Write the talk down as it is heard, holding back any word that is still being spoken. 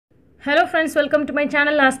Hello friends, welcome to my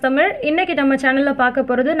channel Last Tamil. இன்னைக்கு நம்ம சேனல்ல பார்க்க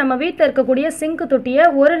போறது நம்ம வீட்ல இருக்கக்கூடிய சிங்க் தொட்டியை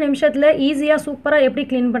ஒரு நிமிஷத்துல ஈஸியா சூப்பரா எப்படி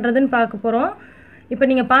க்ளீன் பண்றதுன்னு பார்க்க போறோம். இப்போ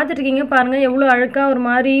நீங்க பார்த்துட்டு இருக்கீங்க பாருங்க எவ்வளவு அழுக்கா ஒரு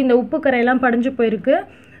மாதிரி இந்த உப்பு கரை எல்லாம் படிஞ்சு போயிருக்கு.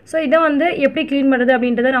 சோ இத வந்து எப்படி க்ளீன் பண்றது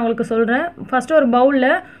அப்படின்றதை நான் உங்களுக்கு சொல்றேன். ஃபர்ஸ்ட் ஒரு பவுல்ல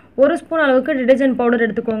 1 ஸ்பூன் அளவுக்கு டிடர்ஜென்ட் பவுடர்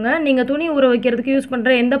எடுத்துக்கோங்க. நீங்க துணி ஊற வைக்கிறதுக்கு யூஸ்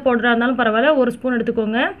பண்ற எந்த பவுடரா இருந்தாலும் பரவாயில்லை 1 ஸ்பூன்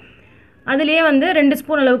எடுத்துக்கோங்க. அதிலேயே வந்து 2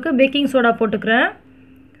 ஸ்பூன் அளவுக்கு பேக்கிங் சோடா போட்டுக்கறேன்.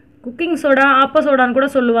 குக்கிங் சோடா ஆப்ப சோடான்னு கூட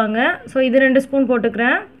சொல்லுவாங்க. ஸோ இது 2 ஸ்பூன்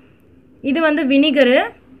போட்டுக்கிறேன். இது வந்து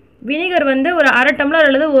வினிகர் வந்து ஒரு அரை டம்ளர்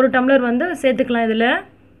அல்லது 1 டம்ளர் வந்து சேர்த்துக்கலாம் இதில்.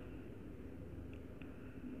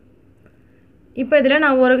 இப்போ இதில்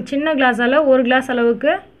நான் ஒரு சின்ன கிளாஸால் 1 கிளாஸ்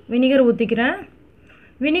அளவுக்கு வினிகர் ஊற்றிக்கிறேன்.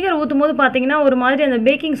 வினிகர் ஊற்றும் போது பார்த்தீங்கன்னா ஒரு மாதிரி அந்த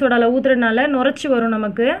பேக்கிங் சோடாவில் ஊற்றுறதுனால நுரைச்சி வரும்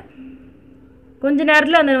நமக்கு. கொஞ்ச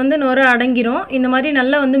நேரத்தில் அந்த வந்து நுரை அடங்கிடும். இந்த மாதிரி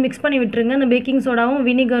நல்லா வந்து மிக்ஸ் பண்ணி விட்டுருங்க. அந்த பேக்கிங் சோடாவும்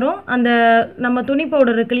வினிகரும் அந்த நம்ம துணி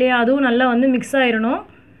பவுடர் இருக்கு இல்லையா அதுவும் நல்லா வந்து மிக்ஸ் ஆயிடணும்.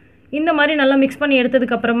 இந்த மாதிரி நல்லா மிக்ஸ் பண்ணி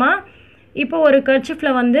எடுத்ததுக்கப்புறமா இப்போ ஒரு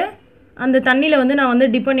கர்ச்சிஃபில் வந்து அந்த தண்ணியில் வந்து நான் வந்து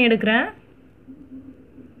டிப் பண்ணி எடுக்கிறேன்.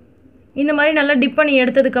 இந்த மாதிரி நல்லா டிப் பண்ணி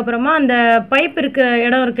எடுத்ததுக்கப்புறமா அந்த பைப் இருக்கிற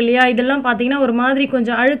இடம் இருக்கு இல்லையா இதெல்லாம் பார்த்தீங்கன்னா ஒரு மாதிரி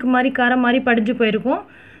கொஞ்சம் அழுக்கு மாதிரி கரை மாதிரி படிஞ்சு போயிருக்கும்.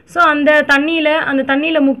 ஸோ அந்த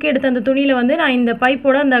தண்ணியில் முக்கி எடுத்த அந்த துணியில் வந்து நான் இந்த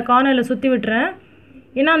பைப்போட அந்த கார்னரில் சுற்றி விட்டுறேன்.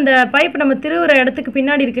 ஏன்னா அந்த பைப் நம்ம திருவுற இடத்துக்கு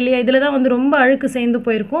பின்னாடி இருக்கு இல்லையா இதில் தான் வந்து ரொம்ப அழுக்கு சேர்ந்து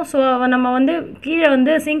போயிருக்கும். ஸோ நம்ம வந்து கீழே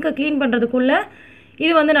வந்து சிங்கை க்ளீன் பண்ணுறதுக்குள்ளே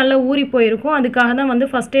இது வந்து நல்லா ஊறி போயிருக்கும். அதுக்காக தான் வந்து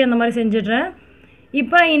ஃபஸ்ட்டே அந்த மாதிரி செஞ்சிடுறேன்.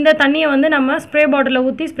 இப்போ இந்த தண்ணியை வந்து நம்ம ஸ்ப்ரே பாட்டிலில்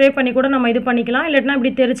ஊற்றி ஸ்ப்ரே பண்ணி கூட நம்ம இது பண்ணிக்கலாம். இல்லாட்டினா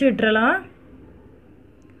இப்படி தெரிச்சு விட்டுறலாம்.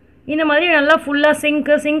 இந்த மாதிரி நல்லா ஃபுல்லாக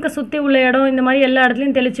சிங்கை சுற்றி உள்ள இடம் இந்த மாதிரி எல்லா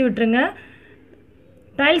இடத்துலையும் தெளித்து விட்டுருங்க.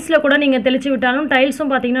 டைல்ஸில் கூட நீங்கள் தெளித்து விட்டாலும் டைல்ஸும்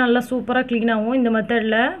பார்த்தீங்கன்னா நல்லா சூப்பராக க்ளீன் ஆகும் இந்த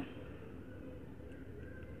மெத்தடில்.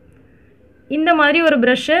 இந்த மாதிரி ஒரு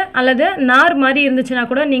ப்ரஷ்ஷு அல்லது நார் மாதிரி இருந்துச்சுன்னா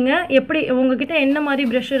கூட நீங்கள் எப்படி உங்ககிட்ட என்ன மாதிரி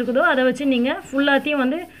ப்ரஷ் இருக்குதோ அதை வச்சு நீங்கள் ஃபுல்லாத்தையும்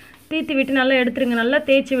வந்து தீர்த்தி விட்டு நல்லா எடுத்துருங்க. நல்லா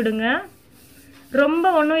தேய்ச்சி விடுங்க. ரொம்ப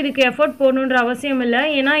ஒன்றும் இதுக்கு எஃபர்ட் போடணுன்ற அவசியம் இல்லை.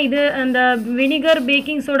 ஏன்னா இது அந்த வினிகர்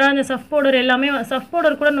பேக்கிங் சோடா அந்த சஃப் பவுடர் எல்லாமே சஃப்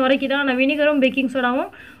பவுடர் கூட நுரைக்கி தான் ஆனால் வினிகரும் பேக்கிங் சோடாவும்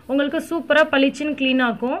உங்களுக்கு சூப்பராக பளிச்சுன்னு க்ளீன்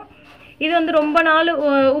ஆக்கும். இது வந்து ரொம்ப நாள்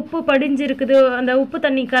உப்பு படிஞ்சு இருக்குது அந்த உப்பு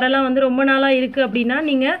தண்ணி கரைலாம் வந்து ரொம்ப நாளாக இருக்குது அப்படின்னா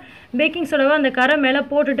நீங்கள் பேக்கிங் சோடாவை அந்த கரை மேலே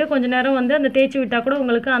போட்டுட்டு கொஞ்சம் நேரம் வந்து அந்த தேய்ச்சி விட்டால் கூட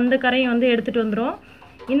உங்களுக்கு அந்த கரையை வந்து எடுத்துகிட்டு வந்துடும்.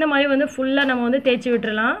 இந்த மாதிரி வந்து ஃபுல்லாக நம்ம வந்து தேய்ச்சி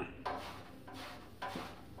விட்டுறலாம்.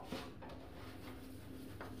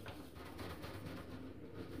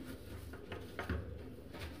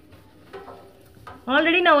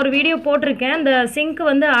 ஆல்ரெடி நான் ஒரு வீடியோ போட்டிருக்கேன். இந்த சிங்க்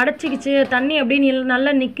வந்து அடைச்சிக்கிச்சு தண்ணி அப்படின்னு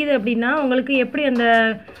நல்லா நிற்கிது அப்படின்னா உங்களுக்கு எப்படி அந்த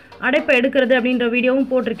அடைப்பை எடுக்கிறது அப்படின்ற வீடியோவும்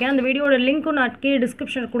போட்டிருக்கேன். அந்த வீடியோட லிங்க்கும் நான் கீழே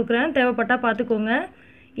டிஸ்கிரிப்ஷனில் கொடுக்குறேன். தேவைப்பட்டால் பார்த்துக்கோங்க.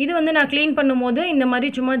 இது வந்து நான் க்ளீன் பண்ணும்போது இந்த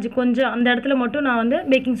மாதிரி சும்மா கொஞ்சம் அந்த இடத்துல மட்டும் நான் வந்து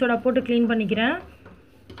பேக்கிங் சோடா போட்டு க்ளீன் பண்ணிக்கிறேன்.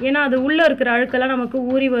 ஏன்னா அது உள்ளே இருக்கிற அழுக்கெல்லாம் நமக்கு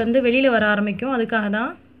ஊறி வந்து வெளியில் வர ஆரம்பிக்கும். அதுக்காக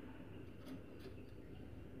தான்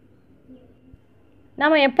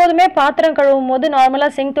நம்ம எப்போதுமே பாத்திரம் கழுவும் போது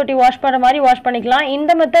நார்மலாக சிங்க் தொட்டி வாஷ் பண்ணுற மாதிரி வாஷ் பண்ணிக்கலாம்.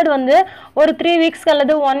 இந்த மெத்தட் வந்து ஒரு 3 வீக்ஸ்க்கு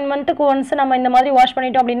அல்லது 1 மந்த்துக்கு ஒன்ஸ் நம்ம இந்த மாதிரி வாஷ்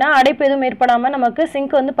பண்ணிட்டோம் அப்படின்னா அடைப்பு எதுவும் ஏற்படாமல் நமக்கு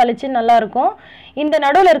சிங்க் வந்து பளிச்சுன்னு நல்லாயிருக்கும். இந்த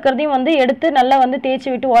நடுவில் இருக்கிறதையும் வந்து எடுத்து நல்லா வந்து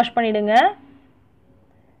தேய்ச்சி விட்டு வாஷ் பண்ணிவிடுங்க.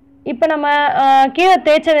 இப்போ நம்ம கீழே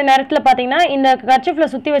தேய்ச்ச நேரத்தில் பார்த்தீங்கன்னா இந்த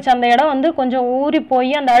கர்ச்சிஃபில் சுற்றி வச்ச அந்த இடம் வந்து கொஞ்சம் ஊறி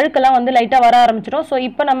போய் அந்த அழுக்கெல்லாம் வந்து லைட்டாக வர ஆரம்பிச்சிடும். ஸோ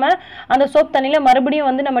இப்போ நம்ம அந்த சோப் தண்ணியில் மறுபடியும்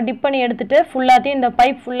வந்து நம்ம டிப் பண்ணி எடுத்துகிட்டு ஃபுல்லாத்தையும் இந்த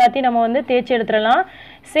பைப் ஃபுல்லாத்தையும் நம்ம வந்து தேய்ச்சி எடுத்துடலாம்.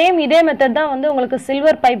 சேம் இதே மெத்தட் தான் வந்து உங்களுக்கு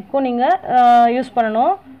சில்வர் பைப்புக்கும் நீங்கள் யூஸ்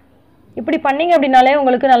பண்ணணும். இப்படி பண்ணிங்க அப்படின்னாலே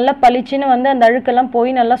உங்களுக்கு நல்லா பளிச்சுன்னு வந்து அந்த அழுக்கெல்லாம்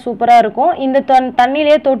போய் நல்லா சூப்பராக இருக்கும். இந்த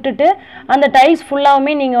தண்ணியிலே தொட்டுட்டு அந்த டைல்ஸ்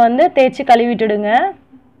ஃபுல்லாகவுமே நீங்கள் வந்து தேய்ச்சி கழுவிட்டுடுங்க.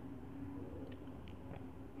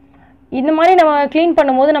 இந்த மாதிரி நம்ம க்ளீன்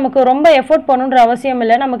பண்ணும்போது நமக்கு ரொம்ப எஃபோர்ட் பண்ணணுன்ற அவசியம்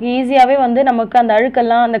இல்லை. நமக்கு ஈஸியாகவே வந்து நமக்கு அந்த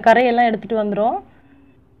அழுக்கெல்லாம் அந்த கரையெல்லாம் எடுத்துகிட்டு வந்துடும்.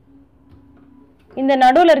 இந்த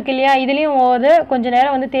நடுவில் இருக்கு இல்லையா இதுலேயும் போது கொஞ்சம்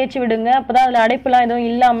நேரம் வந்து தேய்ச்சி விடுங்க. அப்போ தான் அதில் அடைப்புலாம் எதுவும்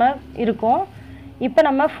இல்லாமல் இருக்கும். இப்போ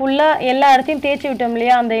நம்ம ஃபுல்லாக எல்லா இடத்தையும் தேய்ச்சி விட்டோம்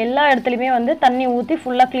இல்லையா அந்த எல்லா இடத்துலையுமே வந்து தண்ணி ஊற்றி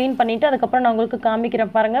ஃபுல்லாக க்ளீன் பண்ணிவிட்டு அதுக்கப்புறம் நான் உங்களுக்கு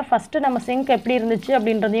காமிக்கிறேன் பாருங்கள். ஃபஸ்ட்டு நம்ம சிங்க் எப்படி இருந்துச்சு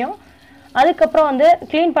அப்படின்றதையும் அதுக்கப்புறம் வந்து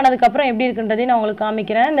க்ளீன் பண்ணதுக்கப்புறம் எப்படி இருக்குன்றதையும் நான் உங்களுக்கு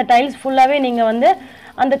காமிக்கிறேன். இந்த டைல்ஸ் ஃபுல்லாகவே நீங்கள் வந்து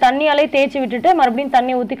அந்த தண்ணியாலே தேய்ச்சி விட்டுட்டு மறுபடியும்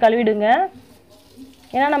தண்ணி ஊற்றி கழுவிடுங்க.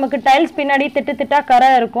 ஏன்னா நமக்கு டைல்ஸ் பின்னாடி திட்டாக கரை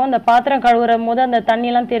இருக்கும். அந்த பாத்திரம் கழுவுற போது அந்த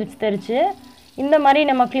தண்ணியெல்லாம் தெரிச்சு இந்த மாதிரி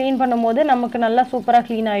நம்ம க்ளீன் பண்ணும்போது நமக்கு நல்லா சூப்பராக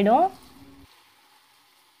க்ளீன் ஆகிடும்.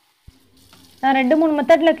 நான் 2-3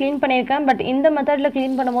 மெத்தடில் க்ளீன் பண்ணியிருக்கேன். பட் இந்த மெத்தடில்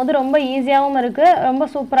க்ளீன் பண்ணும்போது ரொம்ப ஈஸியாகவும் இருக்குது ரொம்ப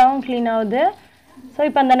சூப்பராகவும் க்ளீன் ஆகுது. ஸோ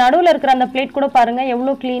இப்போ அந்த நடுவில் இருக்கிற அந்த பிளேட் கூட பாருங்கள்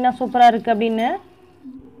எவ்வளோ க்ளீனாக சூப்பராக இருக்குது அப்படின்னு.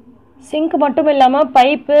 சிங்க் மட்டும் இல்லாமல்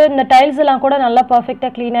பைப்பு இந்த டைல்ஸ் எல்லாம் கூட நல்லா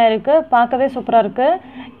பர்ஃபெக்டாக க்ளீனாக இருக்குது. பார்க்கவே சூப்பராக இருக்குது.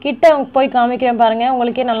 கிட்ட போய் காமிக்கிறேன் பாருங்கள்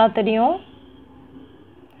உங்களுக்கே நல்லா தெரியும்.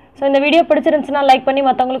 ஸோ இந்த வீடியோ பிடிச்சிருந்துச்சுன்னா லைக் பண்ணி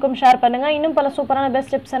மற்றவங்களுக்கும் ஷேர் பண்ணுங்கள். இன்னும் பல சூப்பரான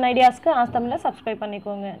பெஸ்ட் டிப்ஸ் அண்ட் ஐடியாஸ்க்கு ஆஸ்தமில் சப்ஸ்கிரைப்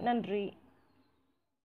பண்ணிக்கோங்க. நன்றி.